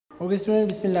Okay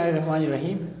students,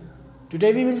 Bismillahirrahmanirrahim.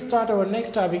 Today we will start our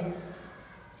next topic,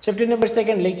 chapter number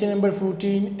 2, lecture number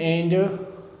 14, and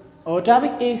our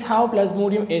topic is how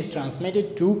plasmodium is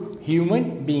transmitted to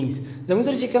human beings.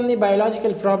 Zamuzar chikam ne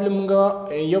biological problem ga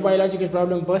yo biological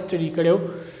problem first study karyo.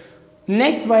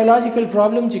 Next biological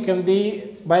problem chikam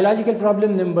de biological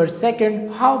problem number 2,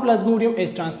 how plasmodium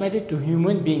is transmitted to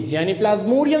human beings. Yani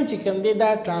plasmodium chikam de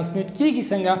da transmit ki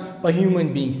sanga pa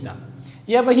human beings da.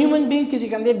 या by human beings किसी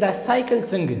कंदे the cycle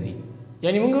संगजी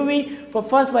यानी मुंगवी for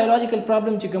first biological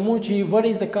problem चिकमूची what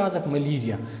is the cause of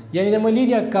malaria यानी the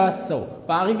malaria cause so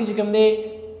पागे किसी कंदे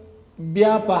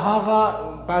बिया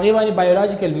पागे वाली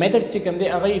biological methods चिकमदे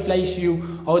अगर apply शियु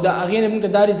और दा आगे ने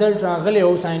मुंग दा result रागले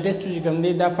हो scientist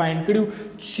चिकमदे दा find करियो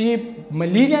ची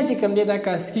malaria चिकमदे दा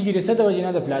cause की गिरे सद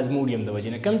वजिना दा plasmodium दा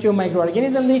वजिना कम चो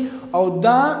microorganism दे और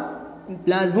दा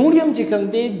plasmodium चिकम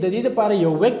दे ददी द पारा यो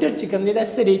वेक्टर चिकम दे दा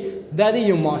सरी दा दे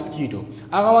यो मॉस्किटो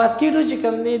अगर मॉस्किटो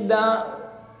चिकम दे दा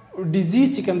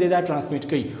डिजीज चिकम दे दा ट्रांसमिट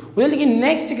कई उधर लेकिन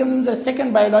नेक्स्ट चिकम द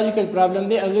सेकंड बायोलॉजिकल प्रॉब्लम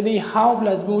दे अगर दे how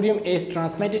Plasmodium is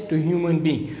transmitted to human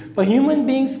being पर ह्यूमन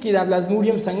बीइंग्स की दा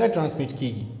प्लाज्मोडियम संग ट्रांसमिट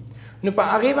कीगी नो पर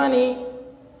आगे बानी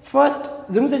फर्स्ट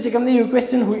जमुसे चिकम दे यो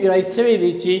क्वेश्चन हुई राइट से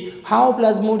दे ची how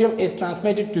Plasmodium is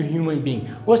transmitted to human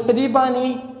being उस पदी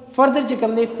बानी further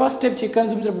chikam the first step chikam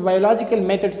zumzer biological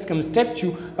methods come step 2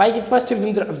 by the first step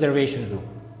zumzer observations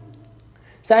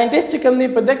scientist chikam the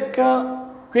padak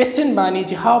question bani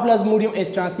chi how plasmodium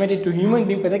is transmitted to human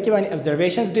being padak ki bani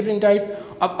observations different type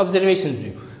of observations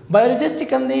biologist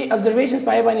chikam the observations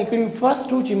pai bani kri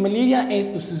first two chi malaria is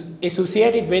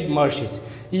associated with marshes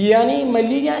yani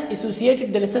malaria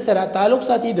associated the sara ताल्लुक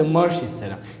साथी the marshes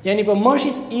sara yani pa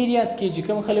marshes areas ke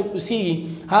chikam khalq usigi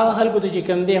ha khalq to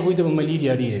chikam de hui the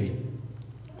malaria ri ravi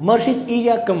marshes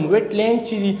area kam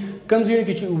wetland chi kam zone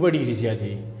ki chi ubadi ri zyade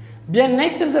bia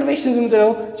next observation zum zaro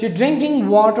chi drinking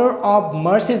water of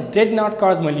marshes did not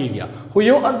cause malaria hu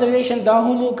yo observation da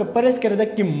humu ka pares karda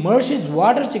ki marshes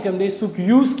water chikam de suk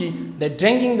use ki the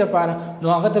drinking the para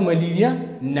no aga the malaria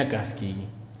na cause ki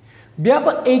bia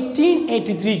pa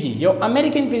 1883 की यो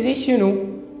American physician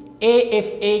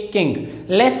AFA king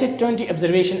listed 20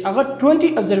 ऑब्जर्वेशन अगर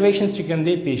 20 ऑब्जर्वेशंस चिकम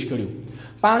दे पेश करियो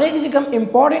पागे की चिकम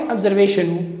important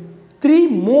observation 3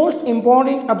 most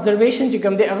important observation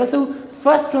चिकम दे अगर so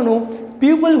first no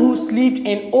people who slept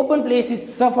in open places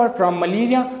suffer from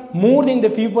malaria more than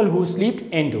the people who slept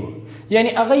indoor यानी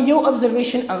अगर यो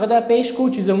ऑब्जर्वेशन अगर दा पेश को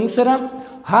चीज मुसरा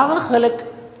हागा खलक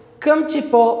कम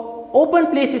चिपो open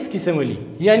places की समली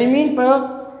यानी मीन पर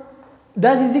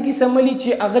दासी की समली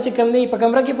ची अगर चिकम नहीं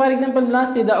पकमरा के फॉर एग्जांपल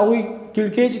नास्ते दा अवी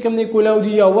किलके चिकम नहीं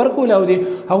कोलाउदी या वर कोलाउदी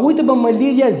अवी तो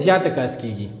मलेरिया ज्यादा कास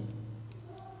कीगी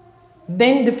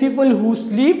then the people who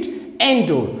slept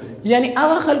indoor यानी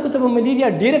आगा खलको तो मलेरिया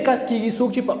डेर कास कीगी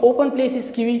सोक ची पर open places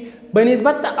की भी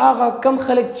बनिस्बत आगा कम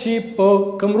खलक ची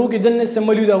पर कमरों के दन्ने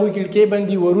समली दा अवी किलके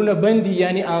बंदी वरुना बंदी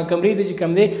यानी आगा कमरे दे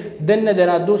चिकम दे दन्ने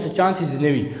दरा 2 चांसेस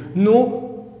नेवी नो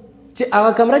चे आगा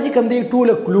कमरा ची कम दे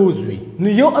टूल क्लोज हुई नो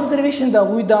यो ऑब्जर्वेशन दा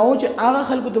हुई दाओ चे आगा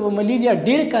खलको तो मलेरिया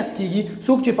डेर कास कीगी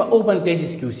सोक चे पा ओपन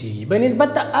प्लेसेस की उसीगी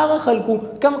बनिस्बत आगा खलको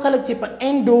कम खलक चे पा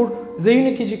इंडोर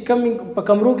जयून की चे कम पा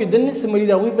कमरों के दन्ने से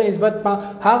मलेरिया हुई बनिस्बत पा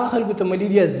आगा खलको तो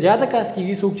मलेरिया ज्यादा कास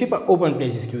कीगी सोक चे पा ओपन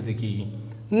प्लेसेस की उसीगी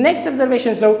next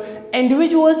observation so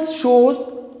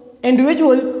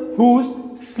individual who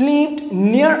slept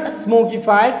near a smoky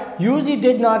fire usually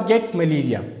did not get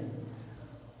malaria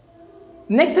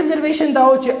next observation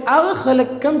दाओ चे आगा खलक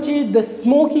कम चे द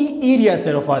स्मोकी एरिया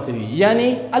से रखवाते यानी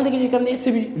अल के कम दे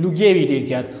इससे भी लुगिया भी डेर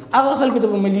जात आगा खलक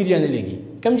तो मलेरिया न लगी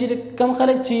कम चे कम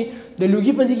खलक चे द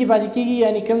लुगी पजी की बात की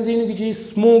यानी कम जेनु की चे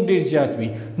स्मोक डेर जात भी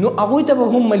नो अगोई तब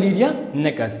हम मलेरिया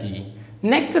न कास की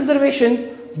next observation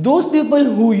those people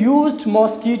who used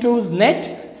mosquitoes net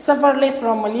suffer less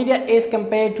from malaria as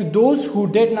compared to those who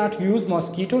did not use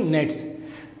mosquito nets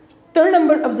third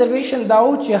number observation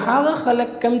दाओ चे हागा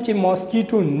खलक कम चे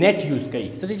मॉस्किटो नेट यूज कई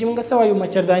सती चे मुंगा सवायु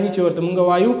मच्छरदानी चे और मुंगा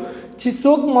वायु चे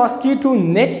सोक मॉस्किटो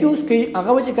नेट यूज कई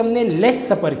अगा बचे कम ने लेस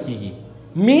सफर कीगी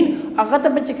मीन अगा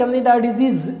तब बचे कम ने दा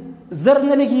डिजीज जर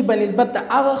न लगी बनिस्बत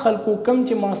आगा खलको कम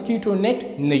चे मॉस्किटो नेट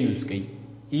न यूज कई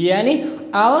यानी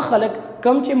आगा खलक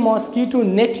कम चे मॉस्किटो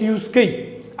नेट यूज कई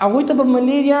अगोई तब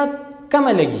मलेरिया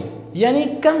कम लगी यानी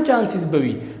कम चांसेस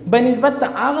बवी बनिस्बत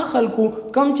आगा खलको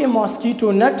कम चे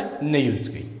मॉस्किटो नट न यूज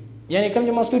की यानी कम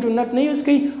चे मॉस्किटो नट न यूज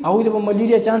की अहुई तो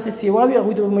मलेरिया चांसेस सेवा भी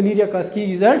अहुई तो मलेरिया कास की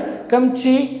रिजल्ट कम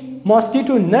चे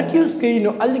मॉस्किटो नट यूज की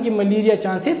नो अल की मलेरिया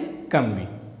चांसेस कम भी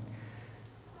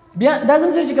बिया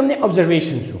दाजम सर चिकम ने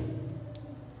ऑब्जर्वेशंस हो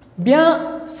बिया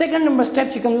सेकंड नंबर स्टेप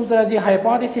चिकम सर जी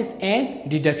hypothesis and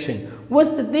deduction was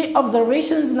the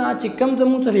observations na चिकम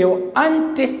जमु सर यो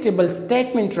अनटेस्टेबल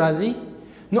स्टेटमेंट राजी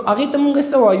نو هغه ته موږ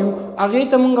څه وایو هغه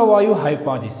ته موږ وایو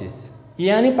هایپوتھیسس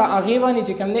یعنی په هغه باندې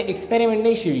چې کوم دی ایکسپریمنٹ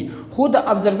نه شوي خو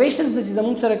د ابزرویشنز د چې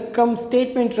زموږ سره کم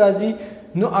سټیټمنټ راځي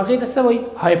نو هغه ته څه وایي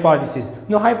هایپوتھیسس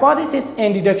نو هایپوتھیسس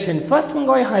اینڈ ډیډکشن فرست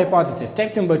موږ وایو هایپوتھیسس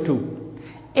سټیپ نمبر 2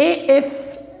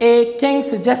 if a king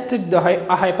suggested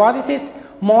a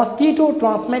hypothesis mosquito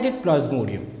transmitted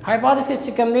plasmodium hypothesis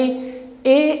چې کوم دی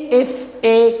if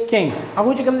a king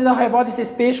هغه چې کوم دی دا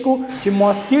hypothesis پیش کو چې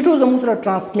mosquito زموږ سره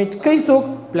transmit کوي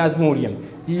څوک plasmodium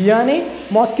یعنی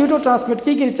mosquito transmit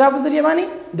کوي چا په ذریعہ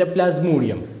باندې د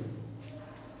plasmodium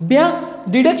بیا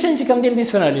deduction چې کوم دی د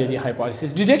سره لري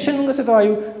hypothesis deduction موږ څه ته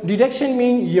وایو deduction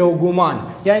mean یو ګمان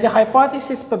یعنی د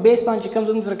hypothesis په بیس باندې کوم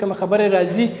زموږ سره کوم خبره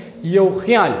راځي یو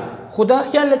خیال خدا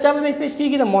خیال لچا په بیس پیش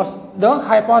کیږي د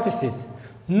hypothesis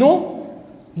نو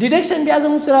deduction بیا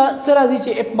زموږ سره راځي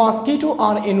چې if mosquito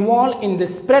are involved in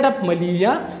the spread of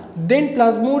malaria then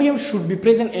plasmodium should be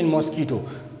present in mosquito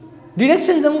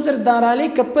deduction زموږ سره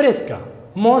داراله کپرس کا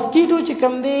ماسکیټو چې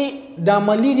کوم دی دا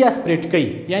ملیریا سپریډ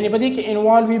کوي یعنی په دې کې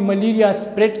انوالو وي ملیریا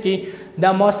سپریډ کې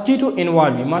دا ماسکیټو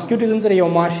انوالو وي ماسکیټو زموږ سره یو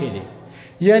ماشی دی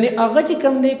یعنی هغه چې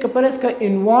کوم دی کپرس کا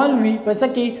انوالو وي پس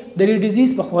کې د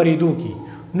ډیزیز په خورېدو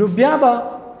کې نو بیا به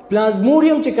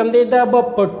پلازموډیم چې کوم دی دا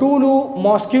به په ټولو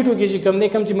ماسکیټو کې چې کوم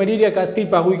دی کوم چې ملیریا کاس کوي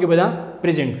په هغوی کې به دا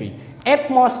پریزنټ وي if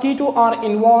mosquito are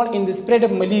involved in the spread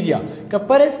of malaria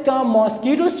کپرس کا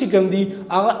mosquitoes چې کوم دي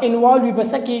هغه involved وي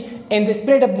پس کې in the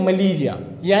spread of malaria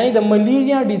یعنی د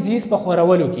ملیریا ډیزیز په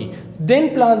خورولو کې then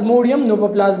plasmodium نو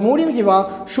په plasmodium کې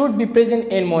با should be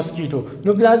present in mosquito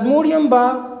نو plasmodium با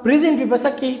present وي پس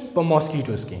کې په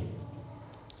mosquitoes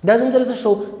کې دا زموږ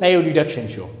شو دا یو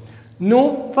deduction شو نو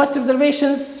first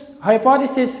observations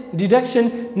hypothesis deduction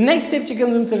next step چې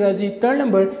کوم زموږ راځي third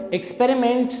number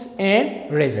experiments and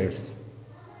results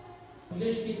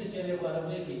انګلیش کې ته چلے او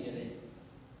عربی کې چلے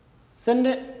سنډ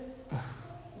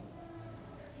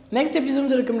next step چې زموږ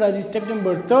کوم راځي step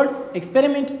number 3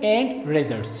 experiment and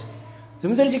results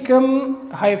زموږ چې کوم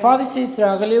hypothesis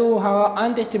راغلی او هغه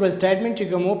untestable statement چې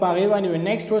کوم په هغه باندې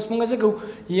next اوس موږ څه کوو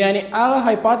یعنی هغه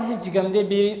hypothesis چې کوم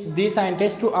دی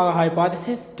scientist to هغه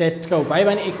hypothesis test کوو پای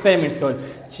باندې experiments کول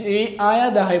چې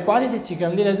آیا د hypothesis چې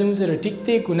کوم دی لازم سره ټیک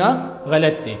دی کنه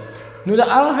غلط دی نو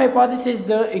د هغه hypothesis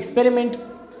د experiment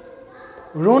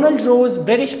Ronald Ross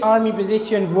British Army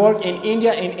physician worked in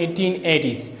India in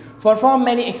 1880s perform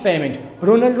many experiment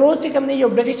رونالد روز چې کوم دی یو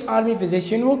برټش آرمی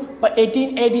فزیشین وو په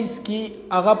 1880s کې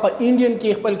هغه په انډین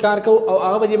کې خپل کار کو او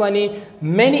هغه په دې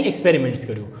باندې مینی ایکسپریمنټس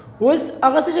کړو اوس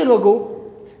هغه څه چلو کو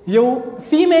یو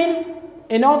فیمیل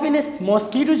انوفیلس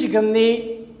ماسکیټو چې کوم دی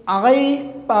هغه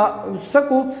په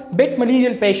سکو بیٹ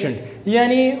ملیریل پیشنټ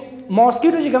یعنی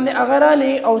ماسکیټو چې کوم دی هغه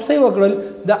رالی او څه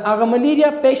وکړل د هغه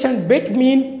ملیریا پیشنټ بیٹ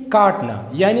مین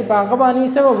کاټنه یعنی په هغه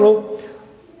باندې څه وکړو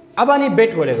ابانی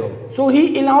بیٹ ولګو سو هی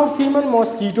الاود فیمیل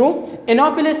ماسکیټو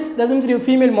انوپلس لازم تر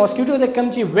فیمیل ماسکیټو د کم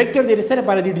چې ویکټر د سره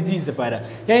لپاره د ډیزیز لپاره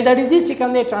یعنی دا ډیزیز چې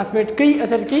کوم دی ټرانسمیټ کوي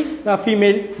اصل کې دا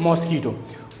فیمیل ماسکیټو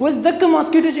اوس دغه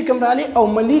ماسکیټو چې کوم رالی او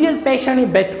ملیریل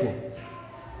پیشنټ بیٹ کو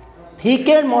he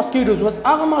killed mosquitoes was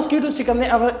هغه mosquitoes چې کوم دی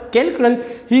هغه کل کړل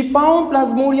he found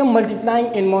plasmodium multiplying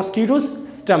in mosquitoes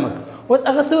stomach was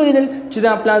هغه څه ولیدل چې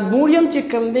دا plasmodium چې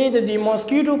کوم دی د دې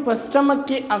mosquito په stomach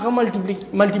کې هغه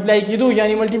ملټیپلای کېدو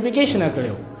یعنی ملټیپلیکیشن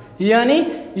کړو یعنی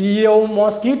یو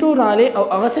mosquito رالی او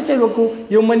هغه څه چل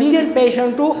وکړو یو ملیریل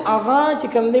پیشنټو هغه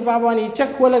چې کوم دی په باندې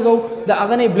چک ولګو د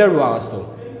هغه نه بلډ واغستو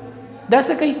دا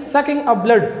څه کوي sucking of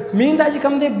blood مین دا چې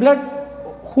کوم دی بلډ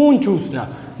خون چوسنا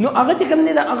نو هغه چې کوم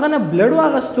دی دا هغه نه بلډ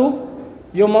واغستو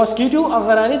یو ماسکیټو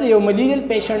هغه رالی د یو ملیریل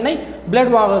پیشنټ نه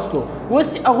بلډ واغستو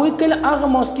اوس هغوی کله هغه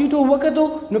ماسکیټو وکتو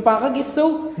نو په هغه کې څه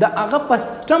د هغه په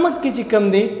سټمک کې چې کوم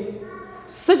دی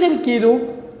څه چل کېدو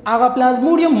هغه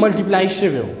پلازموډیم ملټیپلای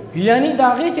شوی یعنی د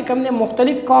هغې چې کوم دی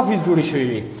مختلف کافیز جوړې شوي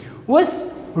وي اوس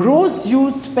روز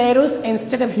used sparrows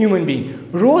instead of human being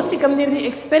روز چې کوم دی د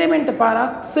ایکسپریمنټ لپاره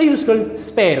څه یوز کړل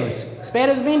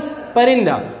sparrows mean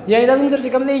پرنده یعنی دا زموږ چې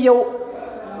کوم دی یو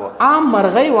عام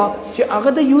مرغۍ وه چې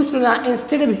هغه د یوز کړله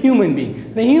انسټیډ اف هیومن بینګ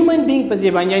د هیومن بینګ په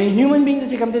ځای باندې یعنی هیومن بینګ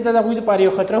چې کوم دی د هغوی دپاره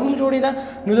یو خطره هم جوړېده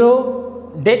نو د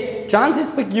ډیت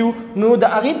چانسز پکې وو نو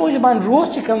د هغې په وجه باندې روز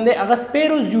چې کوم دی هغه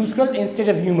سپیروز یوز کړل انسټیډ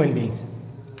اف هیومن بینګز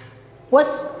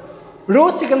اوس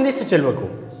روز چې کوم دی څه چل وکړو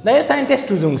دا یو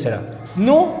ساینټسټ و زموږ سره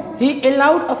نو he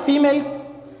allowed a female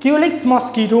Culex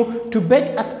mosquito to bite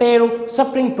a sparrow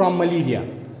suffering from malaria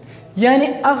یعنی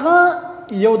هغه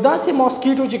یو داسې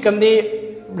ماسکیټو چې کوم دی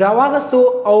راواغستو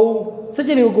او څه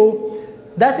چلی وکړو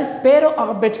داسې سپیرو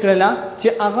هغه بیټ کړله چې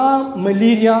هغه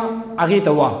ملیریا هغې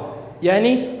ته وه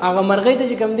یعنی هغه مرغۍ ته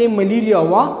چې کوم دی ملیریا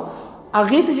وه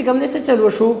هغې ته چې کوم دی څه چل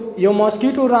وشو یو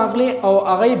ماسکیټو راغلی او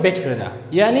هغه یې بیټ کړله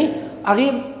یعنی هغې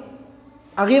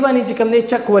هغه باندې چې کوم دی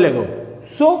چک ولګو.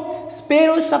 So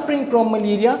sparrows suffering from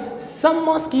malaria, some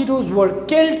mosquitoes were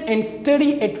killed and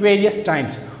studied at various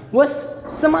times. Was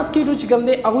some mosquito چې کوم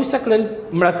دی هغه سکړل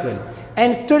مړ کړل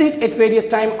and studied at various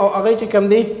time او هغه چې کوم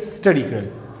دی study کړل.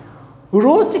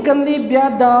 Rose چې کوم دی بیا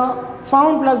دا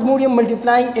found plasmodium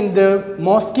multiplying in the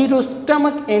mosquito's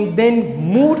stomach and then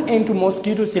moved into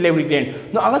mosquito salivary gland.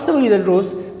 نو هغه څه ولیدل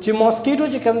روز چې ماسکیټو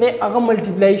چې کوم دی هغه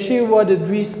ملټیپلای شوی و د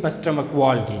دوی په سټمک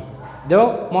وال کې. د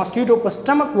ماسکیټو په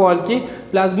سټمک وال کې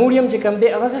پلازموډیم چې کوم دی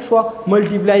هغه څه شو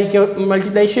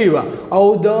ملټیپلای شوی و او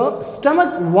د سټمک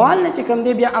وال نه چې کوم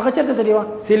دی بیا هغه چرته تللی وه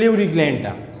سیلیوري ګلینډ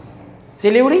ته.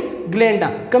 سیلیوري ګلینډ ته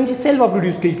کوم چې سیل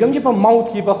پروډیوس کوي کوم چې په ماوث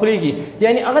کې په خولې کې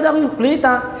یعنی هغه د هغې خولې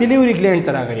ته سیلیوري ګلینډ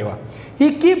ته راغلی وه. He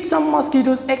kept some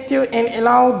mosquitoes active and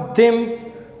allowed them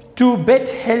to bet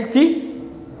healthy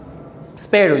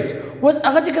sparrows. was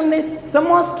هغه چې کوم دی some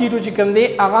mosquito چې کوم دی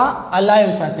هغه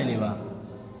الایو ساتلی وه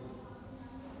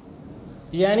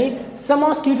یعنی some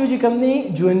mosquito چې کوم دی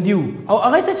ژوندي وو او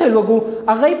هغه څه چل وکړو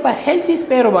هغه په هیلتي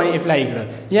سپیرو باندې اپلای کړه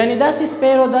یعنی داسې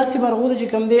سپیرو داسې مرغو چې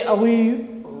کوم دی هغوی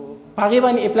په هغې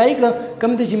باندې اپلای کړه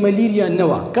کوم ته چې ملیریا نه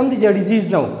وه کوم ته چې ډیزیز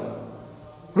نه و.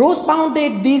 Rose found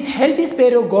that these healthy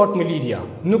sparrow got malaria.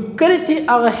 نو کله چې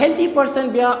هغه healthy person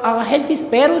بیا هغه healthy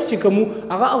sparrows چې کوم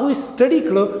هغه هغوی سټډي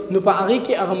کړه نو په هغې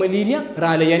کې هغه ملیریا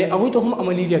راغله یعنی هغوی ته هم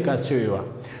ملیریا کاز شوې وه.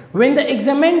 When they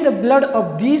examined the blood of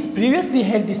these previously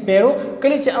healthy sparrow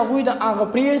کله چې هغوی د هغه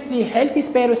previously healthy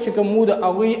sparrows چې کوم د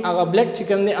هغوی هغه بلډ چې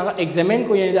کوم دی هغه ایگزامین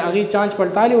کو یعنی د هغې چانچ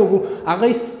پړتالې وکړو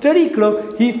هغه سټډي کړه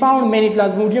he found many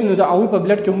plasmodium نو د هغوی په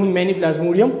بلډ کې هم many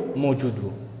plasmodium موجود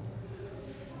وو.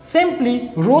 سمپلی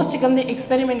روز چې کوم دی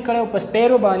ایکسپریمنٹ کړی په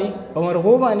سپیرو باندې په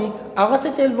مرغو باندې هغه څه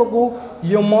چل وکړو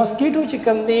یو ماسکیټو چې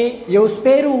کوم دی یو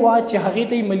سپیرو وه چې هغې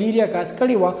ته یې ملیریا کاز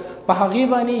کړې وه په هغې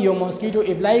باندې یو ماسکیټو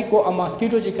اپلای کو او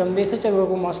ماسکیټو چې کوم دی څه چل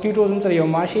وکړو ماسکیټو زموږ سره یو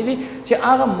ماشي دی چې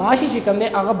هغه ماشي چې کوم دی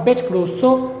هغه بیټ کړو سو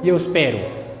یو سپیرو.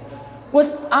 اوس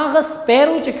هغه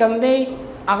سپیرو چې کوم دی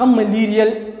هغه ملیریا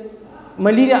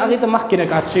هغې ته مخکې نه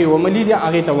کاز شوې وه ملیریا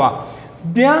هغې ته وه.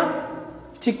 بیا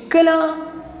چې کله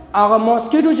هغه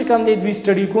ماسکیټو چې کوم دی دوی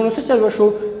سټډي کړو نو څه چل وشو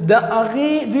د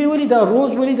هغې دوی ولې دا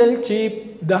روز ولیدل چې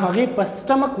د هغې په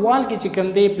سټمک وال کې چې کوم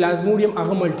دی پلازموډیم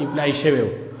هغه ملټیپلای شوی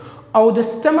او د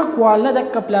سټمک وال نه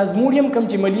دغه پلازموډیم کوم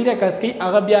چې ملیریا کاز کوي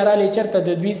هغه بیا رالی چېرته د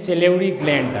دوی سیلیوري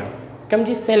ګلینډ ته کوم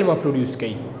چې سیل به پروډیوس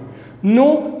کوي. نو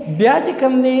بیا چې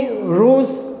کوم دی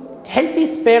روز هیلتي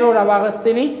سپیرو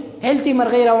راواغستلی هیلتي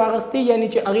مرغۍ راواغستې یعنی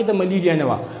چې هغې ته ملیریا نه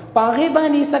وه په هغې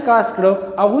باندې یې څه کاز کړه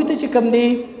هغوی ته چې کوم دی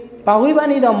په هغوی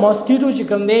باندې دا ماسکیټو چې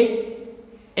کوم دی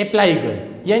اپلای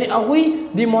کړل یعنی هغوی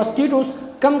د ماسکیټوس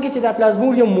کم کې چې دا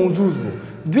پلازموډیم موجود وو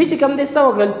دوی چې کوم دی څه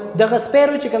وکړل دغه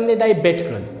سپیرو چې کوم دی دا یې بیټ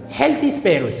کړل هیلتي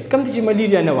سپیروز کوم ته چې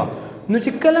ملیریا نه وه. نو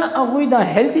چې کله هغوی دا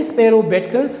هیلتي سپیرو بیټ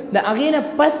کړل د هغې نه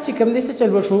پس چې کوم دی څه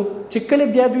چل وشو چې کله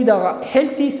بیا دوی دغه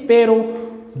هیلتي سپیرو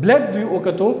بلډ دوی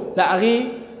وکتو د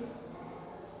هغې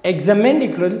ایگزامین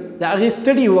کړل د هغې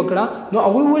سټډي وکړه نو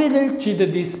هغوی ولیدل چې د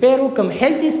دې سپیرو کم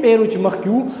هیلتي سپیرو چې مخکې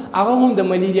وو هغه هم د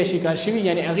ملیریا شکار شوي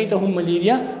یعنی هغې ته هم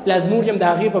ملیریا پلازموډیم د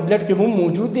هغې په بلډ کې هم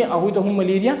موجود دی هغوی ته هم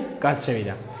ملیریا کاز شوې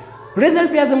ده. ریزلټ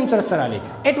بیا زموږ سره سره راغلی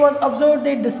اټ واز ابزرved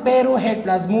that the sparrow had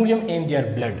plasmodium in their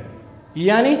blood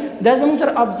یعنی دا زموږ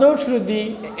سره ابزرو شو دی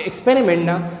ایکسپریمنټ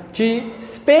نه چې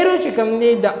سپیرو چې کوم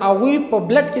دی د هغوی په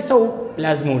بلډ کې څه و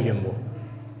پلازموډیم و.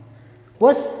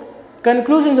 اوس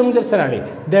Conclusion زموږ سره راغلی.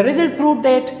 The result proved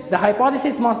that the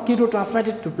hypothesis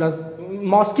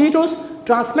mosquitoes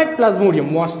transmit plasmodium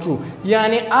was true.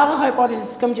 یعنی هغه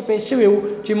hypothesis کوم چې پیش شوی و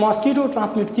چې ماسکیټو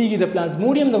ټرانسمیټ کیږي د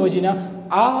پلازموډیم د وجې نه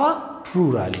هغه ټرو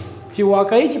راغلی چې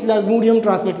واقعي چې پلازموډیم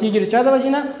ټرانسمیټ کیږي د چا د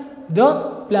وجې نه د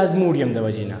پلازموډیم د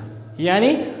وجې نه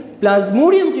یعنی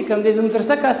پلازموډیم چې کوم دی زموږ سره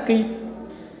څه کاز کوي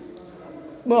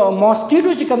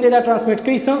ماسکیټو چې کوم دی دا ټرانسمیټ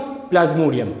کوي څه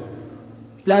پلازموډیم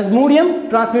پلازموډیم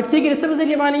ټرانسمیټ کیږي د څه په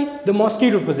ذریعه باندې د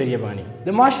ماسکیټو په ذریعه باندې د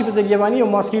ماشي په ذریعه باندې یو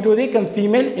ماسکیټو دی کوم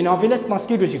فیمیل انوفیلس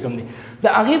ماسکیټو چې کوم دی د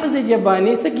هغې په ذریعه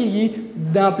باندې څه کیږي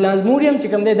دا پلازموډیم چې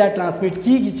کوم دی دا ټرانسمیټ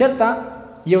کیږي چېرته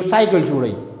یو سایکل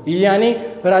جوړوي یعنی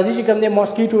راځي چې کوم دی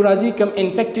ماسکیټو راځي کوم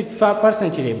انفیکټډ پرسن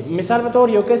چې دی مثال په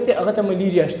طور یو کس دی هغه ته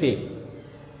ملیریا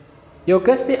شته یو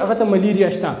کس دی هغه ته ملیریا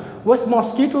شته اوس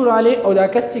ماسکیټو رالی او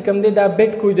دا کس چې کوم دی دا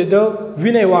بیټ کوی د ده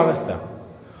وینه یې واغسته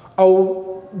او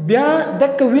بیا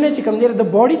دغه وینه چې کوم دی د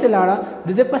باډي ته لاړه د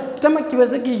ده په سټمک کې به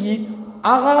څه کېږي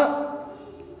هغه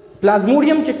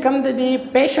پلازموډیم چې کوم د دې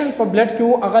پیشنټ په بلډ کې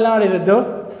و هغه لاړې د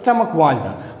سټمک وال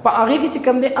ته په هغې کې چې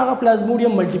کوم دی هغه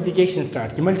پلازموډیم ملټیپلیکیشن سټارټ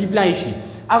کړي ملټیپلای شي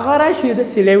هغه راشي د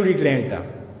سیلیوري ګلینډ ته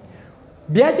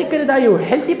بیا چې کله دا یو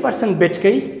هیلتي پرسن بیټ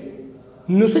کوي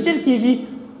نو څه چل کېږي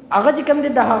هغه چې کوم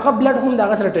دی د هغه بلډ هم د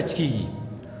هغه سره ټچ کېږي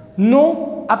نو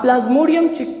پلازموډیم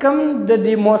چې کم د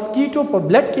دې ماسکیټو په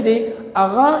بلډ کې دی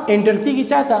هغه انټر کیږي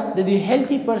چاته د دې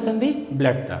هیلتي پرسن دی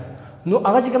بلډ ته نو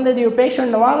هغه چې کوم دی یو پیشنټ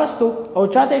نو واغستو او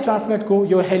چاته ټرانسمیټ کو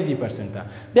یو هیلتي پرسن ته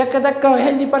بیا کدا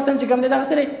هیلتي پرسن چې کوم دی دا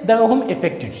سره دغه هم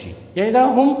افیکټډ شي یعنی دا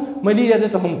هم ملیریا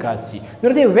ته هم کاس شي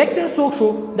نو د ویکټر څوک شو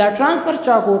دا ټرانسفر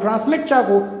چا کو ټرانسمیټ چا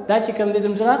کو دا چې کوم دی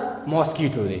زموږ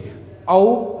ماسکیټو دی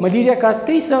او ملیریا کاس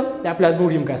کوي څه دا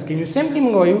پلازموډیم کاس کوي نو سمپلی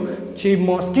موږ وایو چې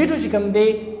ماسکیټو چې کوم دی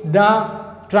دا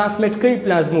ټرانسمیټ کوي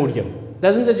پلازموډیم دا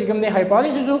زموږ چې کوم دی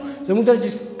هایپوتھیسس زموږ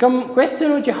چې کوم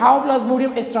کوېسچن چې هاو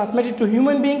پلازموډیم از ټرانسمیټډ ټو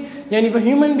هیومن بینګ یعنی په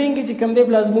هیومن بینګ کې چې کوم دی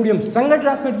پلازموډیم څنګه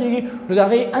ټرانسمیټ کیږي نو دا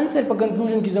غي انسر په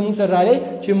کنکلوژن کې زموږ سره راځي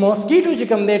چې ماسکیټو چې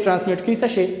کوم دی ټرانسمیټ کوي څه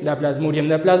شي دا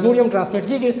پلازموډیم ټرانسمیټ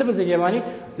کیږي څه په ذریعہ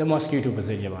باندې د ماسکیټو په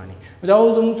ذریعہ باندې دا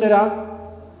زموږ سره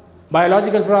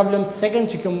biological problem second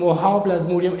chicken how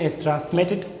plasmodium is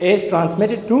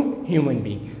transmitted to human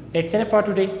being. That's enough for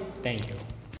today. Thank you.